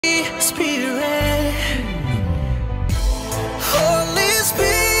Spirit, Holy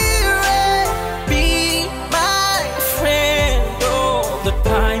Spirit, be my friend all the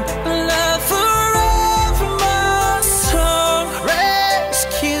time. Love forever must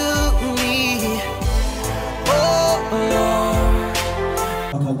rescue me, oh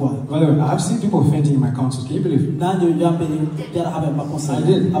Lord. By the way, I've seen people fainting in my concert. Can you believe it? I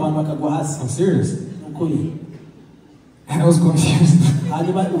did. I'm serious. And I was confused. I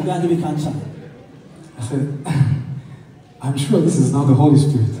said, I'm sure this is not the Holy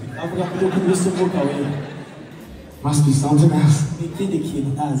Spirit. Must be something else.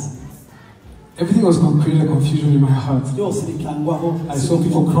 Everything was creating a confusion in my heart. I saw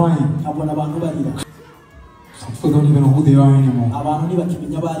people crying. Some people don't even know who they are anymore.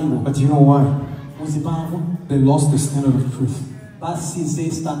 But you know why? They lost the standard of truth. When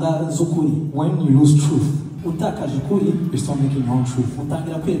you lose truth, you start making your own truth.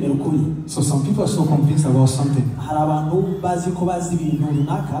 So some people are so convinced about something,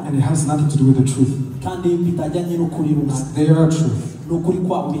 and it has nothing to do with the truth. It's their truth.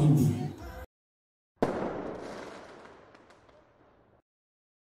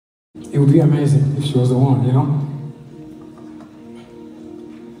 It would be amazing if she was the one, you know?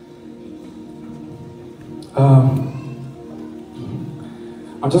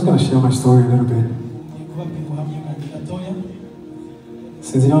 I'm just going to share my story a little bit.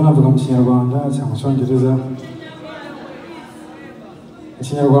 Sinzi niba navuga mu Kinyarwanda cyangwa mu Cyongereza. Mu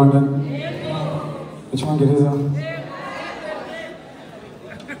Kinyarwanda? Mu Cyongereza?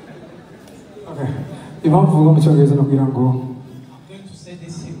 Okay. Impamvu mvuga mu Cyongereza no kugira ngo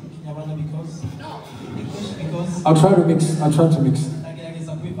I'll try to mix.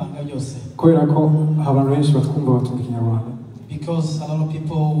 Kubera ko abantu benshi batwumva batumva Ikinyarwanda. Because a lot of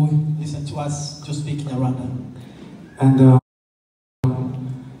people listen to us to speak Kinyarwanda. And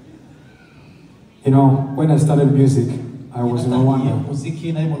you know, when I started music, I was in Rwanda.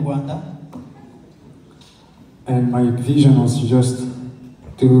 And my vision was to just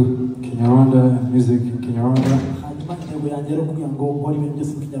do Kinyarwanda music in Kinyarwanda.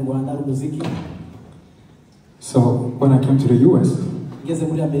 So when I came to the US,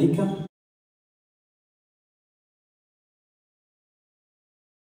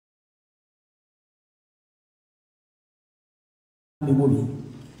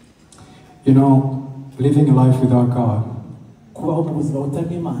 you know, living a life without God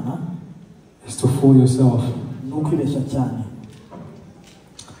is to fool yourself.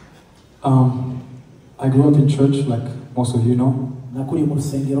 I grew up in church, like most of you know.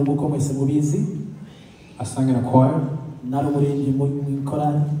 I sang in a choir.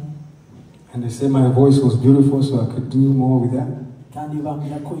 And they said my voice was beautiful, so I could do more with that.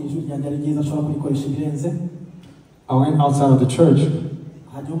 I went outside of the church.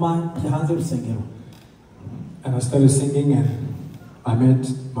 And I started singing, and I made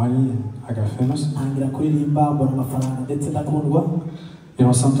money, and I got famous. You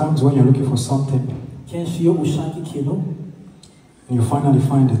know, sometimes when you're looking for something, and you finally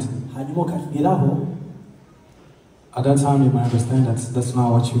find it, at that time you might understand that that's not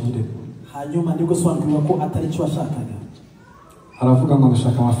what you needed.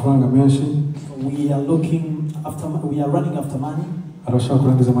 We are running after money.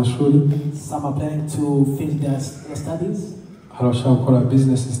 Some are planning to finish their studies. Others are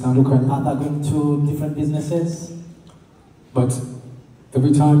going to different businesses. But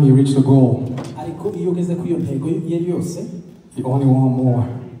every time you reach the goal, you only want more.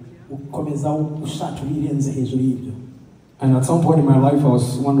 And at some point in my life, I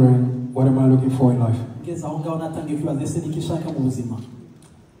was wondering, what am I looking for in life?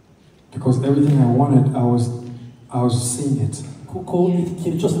 Because everything I wanted, I was seeing it.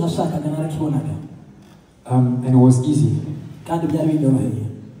 And it was easy. I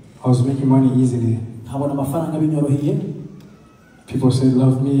was making money easily. People said,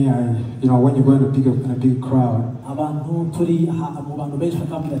 love me. You know, when you go in a big crowd,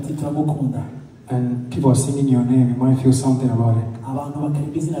 and people are singing your name, you might feel something about it.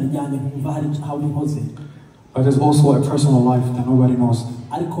 But there's also a personal life that nobody knows.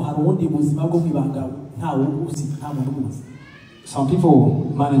 Some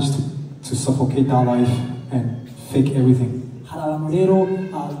people manage to suffocate that life and fake everything.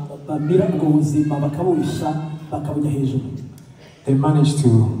 They manage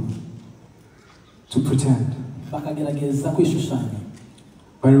to pretend.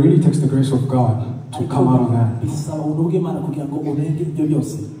 But it really takes the grace of God to come out of that.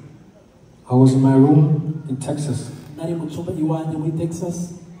 I was in my room in Texas.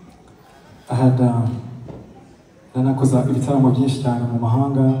 I had nanakoza ibitaramo byinshi cyane mu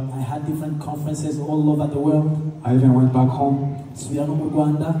mahanga. I had different conferences all over the world. I even went back home. Subira no mu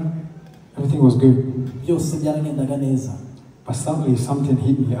Rwanda. Everything was good. Byose byaragendaga neza. But suddenly something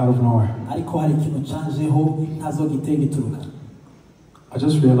hit me out of nowhere. Ariko hari ikintu canjeho ntazo gitege turuka. I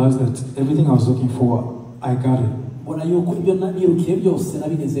just realized that everything I was looking for, I got it. Mbona yuko ibyo nirukiye byose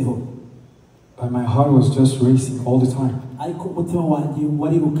nabigezeho. But my heart was just racing all the time. Ariko umutima wanjye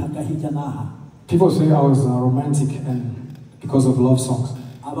warirukaga hirya naha. People say I was romantic and because of love songs.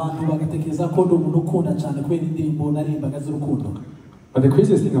 Abantu bagatekereza ko ndi umuntu ukunda cyane kubera indirimbo narimbaga z'urukundo. But the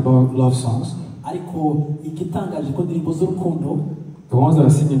craziest thing about love songs, ariko igitangaje ko indirimbo z'urukundo, the ones that are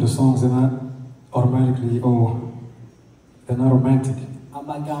singing the songs, they're not automatically they're not romantic.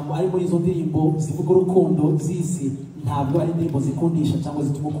 Amagambo ari muri izo ndirimbo zivuga urukundo zisi ntabwo ari indirimbo zikundisha cyangwa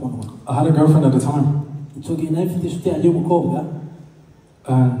zituma ukundwa. I had a girlfriend at the time. Icyo gihe nari mfite inshuti yanjye y'umukobwa.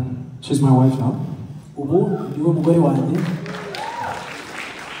 She's my wife now. Ubu niwe mugore wanjye.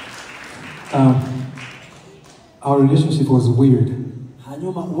 Our relationship was weird.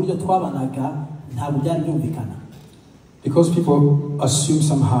 Hanyuma uburyo twabanaga ntabwo byari byumvikana. Because people assume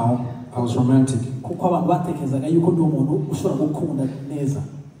somehow I was romantic. Kuko abantu batekerezaga yuko ndi umuntu ushobora gukunda neza.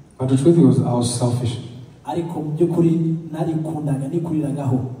 But the truth was I was selfish. Ariko mu by'ukuri narikundaga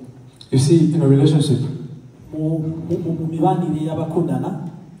nikuriragaho. You see, in a relationship, mu mibanire y'abakundana,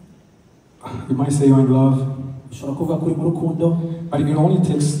 you might say you're in love, ushobora kuvuga kuri mu rukundo, but it only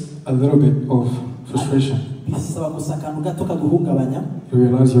takes a little bit of frustration. Bisaba gusa akantu gato kaguhungabanya. You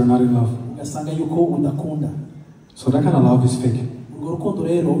realize you're not in love. Ugasanga yuko udakunda. So that kind of love is fake. Urwo rukundo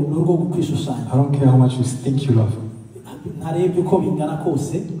rero ni urwo gukwishushanya. I don't care how much you think you love. Ntarebye uko bingana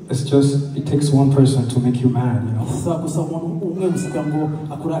kose. It's just, it takes one person to make you mad, you know. Bisaba gusa umuntu umwe gusa kugira ngo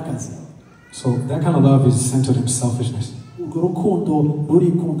akurakaze. So that kind of love is centered in selfishness. Urwo rukundo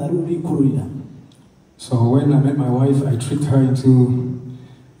rurikunda rurikururira. So when I met my wife, I tricked her into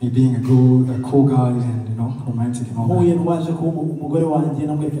me being a cool guy and, you know, romantic and all that. Muye waje ko umugore wanjye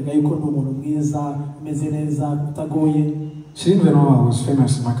namwerekaga yuko ndi umuntu mwiza, umeze neza, utagoye. She didn't even know I was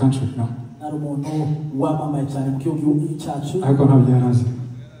famous in my country, you know. Nari umuntu wamamaye cyane mu gihugu cyacu. I got yarazi.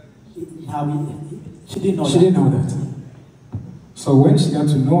 She didn't know that. So when she got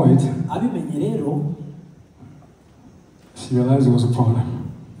to know it, abimenye rero, she realized it was a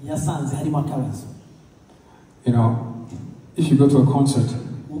problem. Yasanze harimo akabazo. You know, if you go to a concert,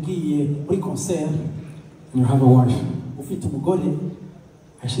 ugiye muri concert, and you have a wife, ufite umugore,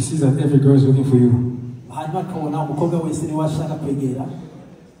 and she sees that every girl is looking for you, hanyuma akabona umukobwa wese niwe ashaka kwegera,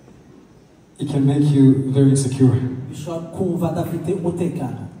 it can make you very insecure. bishobora kumva adafite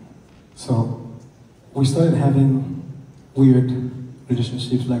umutekano. So we started having weird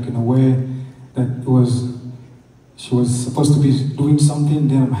relationships, like in a way that she was supposed to be doing something,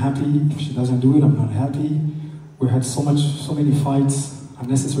 then I'm happy. If she doesn't do it, I'm not happy. We had so many fights,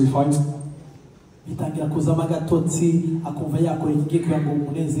 unnecessary fights. Bitangira kuzama gatotsi, akumva yakora iki kugira ngo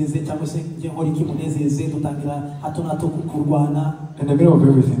umunezeze cyangwa se nje nkora iki munezeze, dutangira hato nato kurwana. In the middle of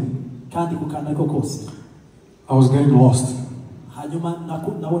everything, kandi kukana ko kose, I was getting lost. Hanyuma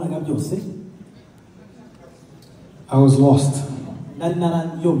nabonaga byose. I was lost. Nari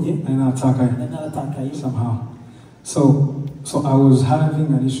narayobye. Naratakaye somehow. So I was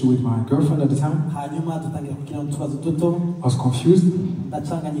having an issue with my girlfriend at the time. Hanyuma dutangira kugira utubazo duto. I was confused.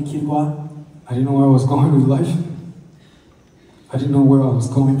 Ndacanganyikirwa. I didn't know where I was going with life. I didn't know where I was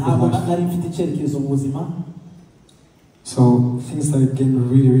going with life. Nari mfite icyerekezo mu buzima. So things started getting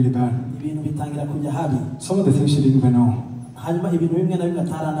really, really bad. Ibintu bitangira kujya habi. Some of the things she didn't even know. Hanyuma ibintu bimwe na bimwe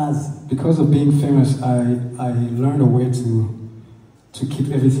ataranazi. Because of being famous, I learned a way to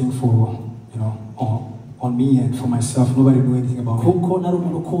keep everything for, you know, on me and for myself. Nobody knew anything about me. Kuko nari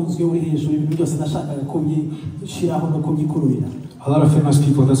umuntu ukunzwe uri hejuru, ibintu byose nashakaga kubyishiraho no kubyikururira. A lot of famous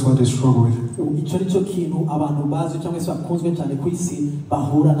people, that's what they struggle with. Icyo nicyo kintu abantu bazi cyangwa se bakunzwe cyane ku isi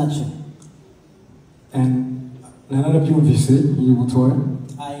bahura nacyo. And I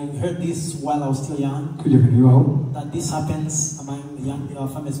heard this while I was still young. That this happens among young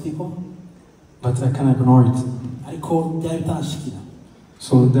famous people. But I can't ignore it.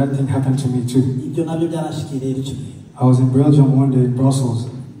 So that thing happened to me too. I was in Belgium one day, in Brussels.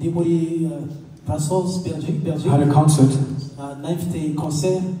 Brussels, Belgium. I had a concert.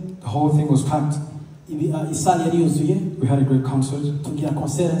 The whole thing was packed. We had a great concert.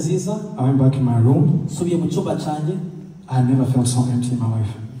 I went back in my room. I had never felt so empty in my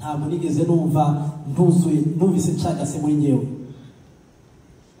life.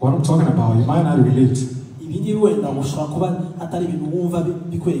 What I'm talking about, you might not relate.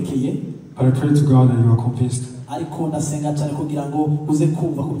 But I pray to God that you are convinced.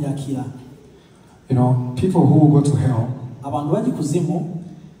 You know, people who go to hell, abantu bajya ikuzimu,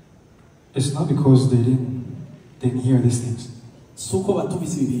 it's not because they didn't hear these things. suko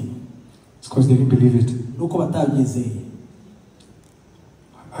batumvise ibi bintu. It's because they didn't believe it. Nuko batabyizeye.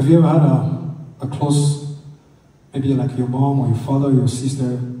 Have you ever had a close, maybe like your mom or your father or your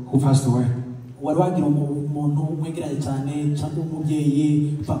sister who passed away? Wari wagira umuntu umwegeranye cyane cyangwa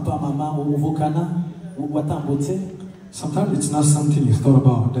umubyeyi, papa, mama, uvukana, watambutse? Sometimes it's not something you thought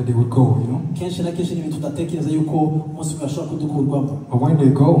about that they would go, you know. Kenshi na kenshi n'ibintu udatekereza yuko umunsi ugashobora kudukurwamo. But when they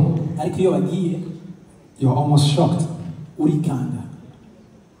go, ariko iyo bagiye, you're almost shocked. Urikanga.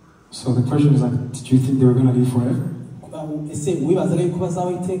 So the question is like, did you think they were going to live forever? Ese wibazaga yuko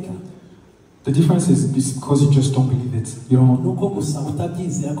bazabaho iteka? The difference is because you just don't believe it. You don't. Nuko gusa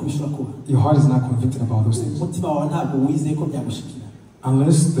utabyizera ko bishobora kuba. Your heart is not convicted about those things. Umutima wawe ntabwo wizeye ko byagushikira.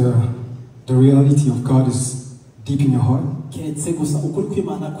 Unless the reality of God is deep in your heart, keretse gusa ukuri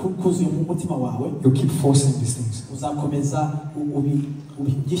kw'Imana kuzuye mu mutima wawe, you'll keep forcing these things. Uzakomeza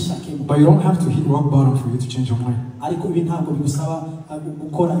ubigishakemo. But you don't have to hit rock bottom for you to change your mind. Ariko ibi ntabwo bigusaba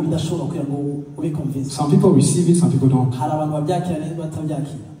gukora ibidashobora kugira ngo ube convinced. Some people receive it, some people don't. Hari abantu babyakira neza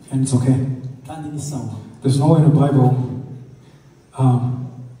batabyakira. And it's okay. Kandi ni sawa. There's no way in the Bible,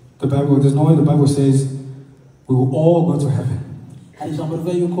 there's no way the Bible says we will all go to heaven. Hari ijambo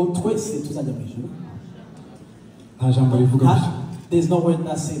rivuga yuko twese tuzajya mu ijuru. There's no word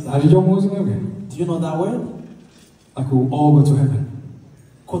that says that. Do you know that word? Like we will all go to heaven.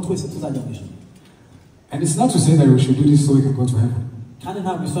 Ko twese tuzajya mu ijuru. And it's not to say that we should do this so we can go to heaven. Kandi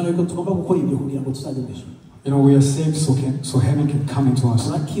ntabwo bisobanuye ko tugomba gukora ibyo kugira ngo tuzajya mu ijuru. You know, we are saved so heaven can come into us.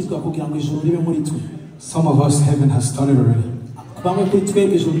 Turakizwa kugira ngo ijuru ribe muri twe. Some of us, heaven has started already. Bamwe kuri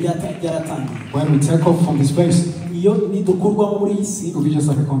twebwe ijuru ryaratangiye. When we take off from this place, iyo nidukurwamo muri iyi si, it will be just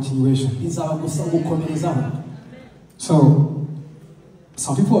like a continuation. bizaba gusa gukomerezaho. So,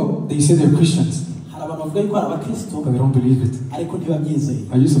 some people, they say they're Christians, hari abantu bavuga yuko ari abakristo, but they don't believe it. ariko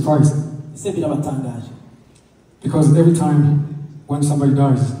ntibabyizeye. Are you surprised? Ese birabatangaje. Because every time when somebody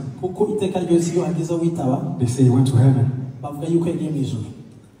dies, kuko iteka ryose iyo hagize witaba, they say he went to heaven. bavuga yuko yagiye mu ijuru.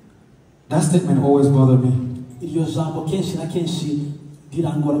 That statement always bothered me. Iryo jambo kenshi na kenshi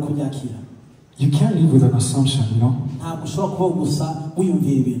birangora kubyakira. You can't live with an assumption, you know. Ntabwo ushobora kuba gusa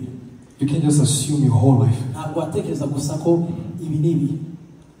wiyumvira ibintu. You can't just assume your whole life. Ntabwo watekereza gusa ko ibi n'ibi.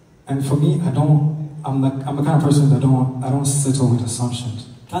 And for me, I'm the kind of person that I don't settle with assumptions.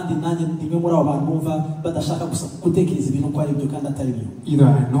 Kandi nanjye nimwe muri abo bantu bumva badashaka gusa gutekereza ibintu ko ari byo kandi atari byo. Either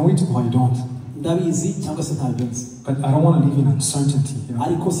I know it or I don't. Ndabizi cyangwa se ntabizi. But I don't want to live in uncertainty, you know.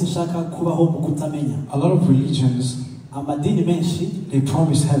 Ariko sinshaka kubaho mu kutamenya. A lot of religions, amadini menshi, they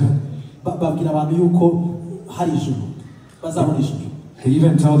promise heaven. babwira abantu yuko hari ijuru, bazabona ijuru. They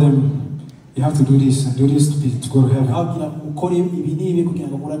even tell them you have to do this and do this to go to heaven. Babwira mukore ibi n'ibi kugira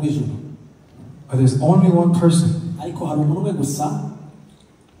ngo muragwe ijuru. But there's only one person ariko hari umuntu umwe gusa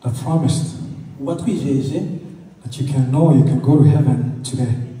that promised watwijeje that you can go to heaven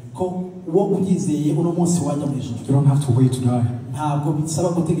today. Ko uwo ubyizeye uno munsi wajya mu ijuru. You don't have to wait to die. Ntabwo bisaba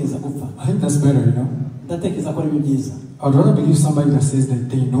gutegereza gupfa. I think that's better, you know. Ndatekereza ko ari byiza. I'd rather believe somebody that says that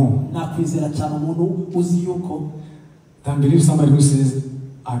they know Nakwizera cyane umuntu uzi yuko than believe somebody who says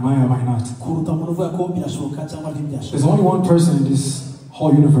I might or might not. kuruta umuntu uvuga ko birashoboka cyangwa ntibyashoboka. There's only one person in this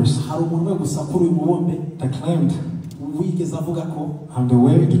whole universe hari umuntu umwe gusa kuri uyu mubumbe that claimed wigeze avuga ko I'm the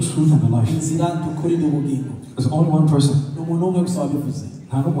way, the truth, and the life. inzira y'ukuri n'ubugingo. There's only one person. Ni umuntu umwe gusa wabivuze.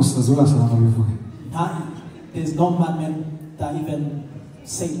 There's no madman that even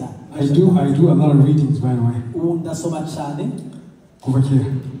say that. I do a lot of readings, by the way. Ndasoma cyane. Over here.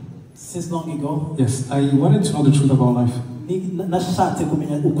 Since long ago. Yes, I wanted to know the truth about life. Nashatse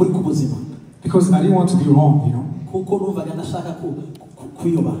kumenya ukuri k'ubuzima. Because I didn't want to be wrong, you know. Kuko numvaga nashaka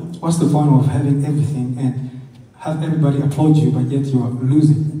kuyoba. What's the point of having everything and have everybody applaud you, but yet you are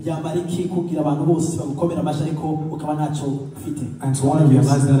losing? And to want to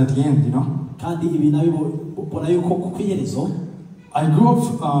realize that at the end, you know. I grew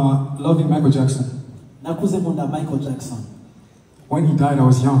up loving Michael Jackson. When he died, I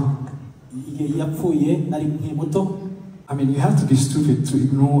was young. I mean, you have to be stupid to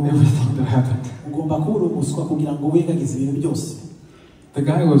ignore everything that happened. The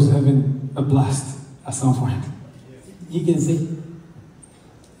guy was having a blast at some point. He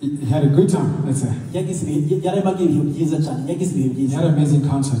had a good time, let's say. He had an amazing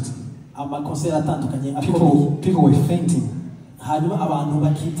concert. People were fainting,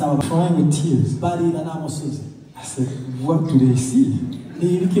 crying with tears. I said, what do they see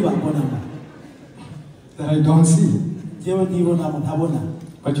that I don't see?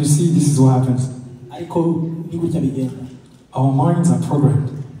 But you see, this is what happens. Our minds are programmed.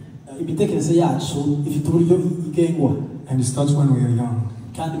 imitekerereze yacu ifite uburyo igengwa. And it starts when we are young.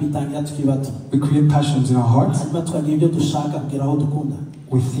 Kandi bitangira tukiri bato. We create passions in our hearts. Hanyuma tukagira ibyo dushaka kugera aho dukunda.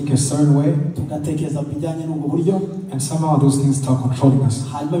 We think a certain way. Tugatekereza bijyanye n'ubwo buryo. And somehow those things start controlling us.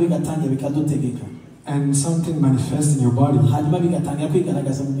 Hanyuma bigatangira bikadutegeka. And something manifests in your body. Hanyuma bigatangira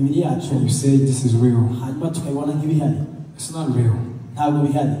kwigaragaza mu mibiri yacu. And you say this is real. Hanyuma tukabibona nk'ibihari. It's not real. Ntabwo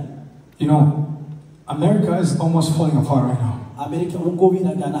bihari. You know, America is almost falling apart right now. America ubwo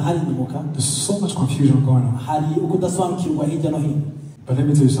binagana hari ndimuka. There's so much confusion going on. Hari ukudasobanukirwa hirya no hino. But let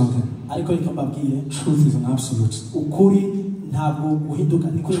me tell you something. Ariko reka mbabwire. Truth is an absolute. Ukuri ntabwo uhinduka.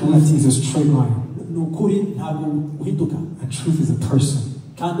 Truth is a straight line. Ukuri ntabwo uhinduka. And truth is a person.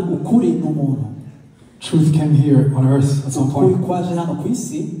 Kandi ukuri ni umuntu. Truth came here on earth at some point. Ukuri kwaje hano ku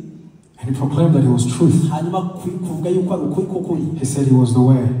isi. And he proclaimed that he was truth. Hanyuma kuvuga yuko ari ukuri k'ukuri. He said he was the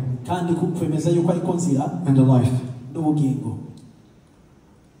way. Kandi kwemeza yuko ari nzira. And the life. N'ubugingo.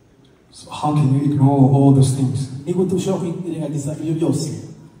 So how can you ignore all those things? Nigute ushobora kwirengagiza ibyo byose?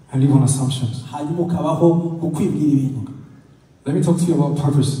 And live on assumptions. Hanyuma ukabaho ukwibwira ibintu. Let me talk to you about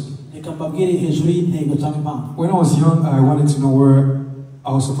purpose. Reka mbabwire hejuru y'intego cyangwa impano. When I was young, I wanted to know where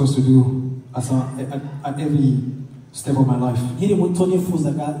I was supposed to do at every step of my life. Nkiri muto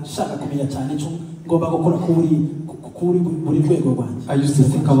nifuzaga shaka kumenya cyane cyo ngomba gukora kuri buri rwego rwanjye. I used to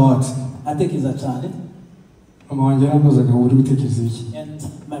think a lot. Atekereza cyane. Mama wanjye yarambazaga uri gutekereza iki? And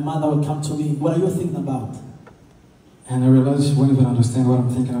my mother would come to me, what are you thinking about? And I realized she wouldn't even understand what I'm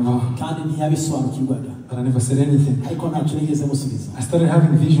thinking about. Kandi ntiyabisobanukirwaga. But I never said anything. Ariko ntacyo nigeze musubiza. I started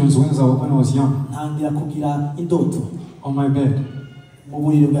having visions when I was young. Ntangira kugira indoto. On my bed. Mu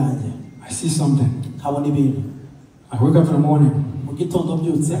buriri bwanjye. I see something. Nkabona ibintu. I wake up in the morning. Mu gitondo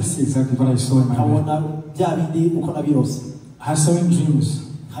mbyutse. I see exactly what I saw in my bed. Nkabona bya bindi uko nabirose. I had so many dreams.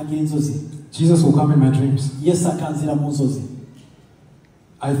 Nkagira inzozi. Jesus will come in my dreams. Yesu akanzira mu nzozi.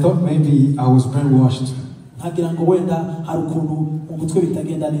 I thought maybe I was brainwashed. Nkagira ngo wenda hari ukuntu mu mutwe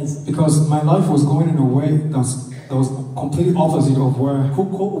bitagenda neza. Because my life was going in a way that was completely opposite of where.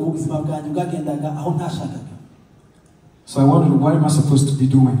 Kuko ubuzima bwanjye bwagendaga aho ntashakaga. So I wondered, what am I supposed to be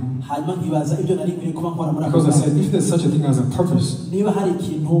doing? Hanyuma nkibaza ibyo nari nkwiye kuba nkora muri ako Because I said, if there's such a thing as a purpose. Niba hari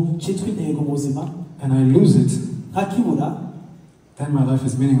ikintu cyitwa intego mu buzima. And I lose it. Nkakibura. Then my life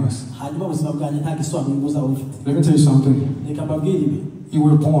is meaningless. Hanyuma ubuzima bwanjye nta gisobanuro buzaba bufite. Let me tell you something. Reka mbabwire ibi. You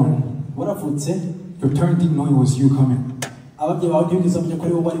were born. Waravutse. Your parent didn't know it was you coming. Ababyeyi bawe ntibigeze bamenya ko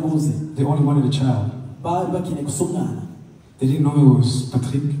ari wowe wari buze. They only wanted a child. Bari bakeneye gusa umwana. They didn't know it was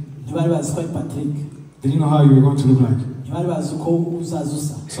Patrick. Ntibari bazi ko ari Patrick. They didn't know how you were going to look like. Ntibari bazi ko uzaza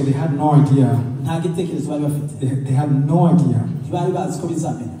usa. So they had no idea. Nta gitekerezo bari bafite. They had no idea. Ntibari bazi ko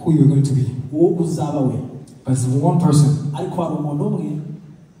bizamera. Who you were going to be. Uwo uzaba we. But there's one person. Ariko hari umuntu umwe.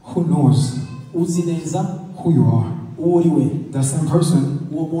 Who knows. Uzi neza. Who you are. Uwo uri we. That same person.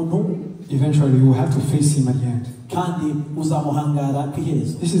 Uwo muntu. Eventually you will have to face him at the end. Kandi uzamuhangara ku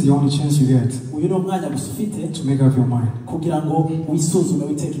iherezo. This is the only chance you get. Uyu ni umwanya gusa ufite. To make up your mind. Kugira ngo wisuzume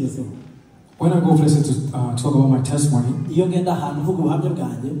witekerezeho. When I go places to talk about my testimony, iyo ngenda ahantu uvuga ubuhamya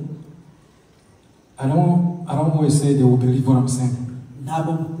bwanjye, I don't always say they will believe what I'm saying.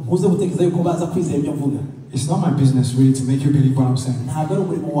 Ntabwo mpuze gutekereza yuko baza kwizera ibyo mvuga. It's not my business really to make you believe what I'm saying. Ntabwo ari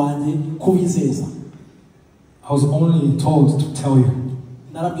umurimo wanjye kubizeza. I was only told to tell you.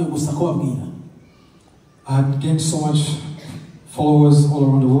 Narabwiye gusa ko babwira. I had gained so much followers all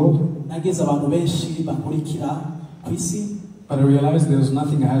around the world. Nageze abantu benshi bankurikira ku isi. But I realized there was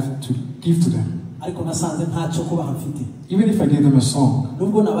nothing I had to give to them. Ariko nasanze ntacyo kubaha mfite. Even if I gave them a song,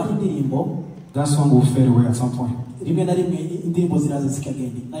 nubwo nabaha indirimbo, that song will fade away at some point. Rimwe na rimwe indirimbo ziraza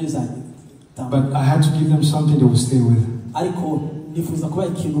zikagenda, nayo zagenda. But I had to give them something they will stay with. Ariko nifuza kuba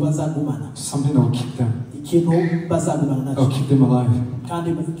ikintu bazagumana. Something that will keep them. Ikintu bazagumana that will keep them alive.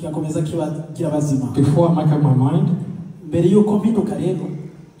 Kandi kigakomeza kibagira bazima. Before I make up my mind, mbere yuko mpinduka rero,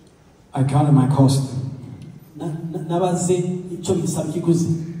 I counted my cost. Nabaze icyo bisaba ikiguzi.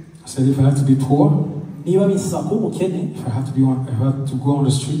 I said if I have to be poor, niba bisaba kuba umukene, if I have to go on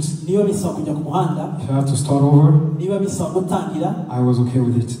the streets, niba bisaba kujya ku muhanda, if I have to start over, niba bisaba gutangira, I was okay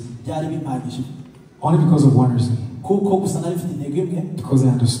with it. byari bimpagije. Only because of one reason. Kuko gusa nari mfite intego imwe. Because I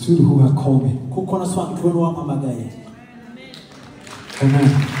understood who had called me. Kuko nasobanukiwe n'uwampamagaye. Amen.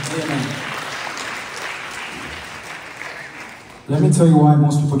 Amen. Let me tell you why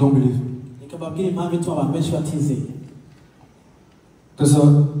most people don't believe.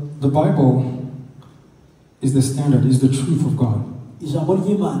 The Bible is the standard, is the truth of God. You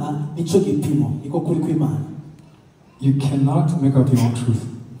cannot make up your own truth.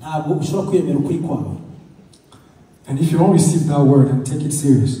 And if you don't receive that word and take it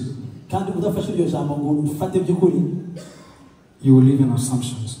serious, you will live in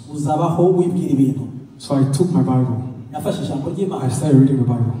assumptions. uzabaho wibwira ibintu. So I took my Bible. Nafashe ijambo ry'Imana. I started reading the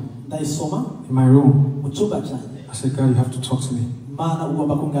Bible. Ndayisoma in my room. Mu cyumba cyanjye. I said, God, you have to talk to me. Mana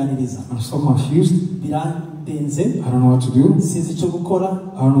ugomba kunganiriza. I'm so confused. Birandenze. I don't know what to do. Sinzi icyo gukora.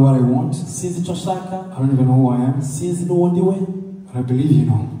 I don't know what I want. Sinzi icyo nshaka. I don't even know who I am. Sinzi n'uwo ndiwe. But I believe you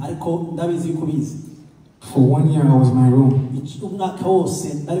know. Ariko ndabizi yuko ubizi. For 1 year I was in my room. Umwaka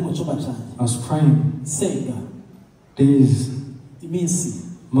wose nari mu cyumba cyanjye. I was praying. Senga. Days. Iminsi.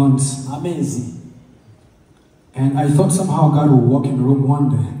 Months. Amezi. And I thought somehow God would walk in the room one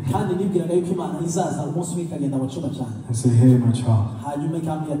day kandi nibwiraga yuko Imana izaza umunsi umwe ikagenda mu cyumba cyanjye and say, hey, my child, hanyuma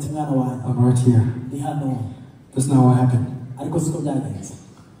ikambwira ati mwana wanjye I'm right here. ndi hano. That's not what happened. Ariko siko byagenze.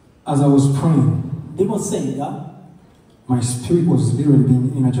 As I was praying, ndimo senga, my spirit was literally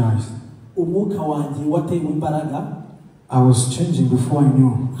being energized. umwuka wanjye watewe imbaraga. I was changing before I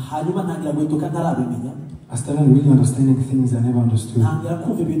knew. Hanyuma ntangira guhinduka ntarabimenya. I started really understanding things I never understood. ntangira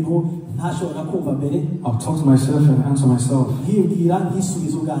kumva ibintu ntashobora kumva mbere. I'll talk to myself and answer myself. nkibwira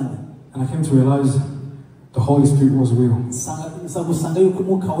nkisubiza ubwanjye. And I came to realize the Holy Spirit was real. gusanga yuko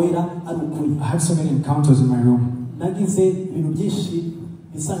umwuka wera ari ukuri. I had so many encounters in my room. nagize ibintu byinshi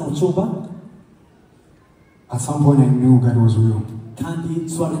bisanga mu cyumba. At some point I knew God was real. kandi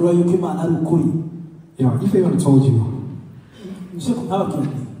sobanukirwa yuko Imana ari ukuri. You know, if anyone told you,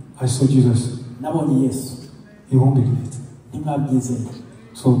 I saw Jesus, Nabonye Yesu, you won't believe it. ntimwabyizera.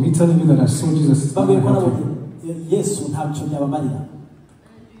 So me telling you that I saw Jesus is not babwiye ko going to nabonye help you. Yesu ntacyo byabamarira.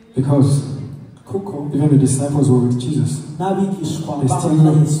 Because kuko even the disciples were with Jesus. n'abigishwa babana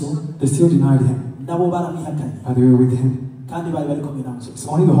na Yesu They still denied him. nabo baramwihakanye. But they were with him. kandi bari bari kumwe nawe. It's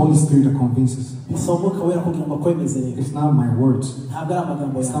only the Holy Spirit that convinces. bisaba umwuka wera kugira ngo akwemeze. It's not my words. ntabwo ari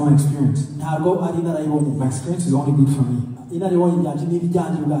amagambo It's yawe. not my experience. ntabwo ari inararibonye. My experience is only good for me. inararibonye byanjye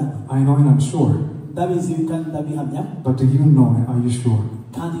n'ibijyanye ubwanjye. I know and I'm sure. ndabizi kandi ndabihamya. But do you know and are you sure?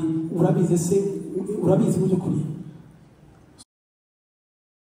 kandi urabizi se urabizi mu by'ukuri.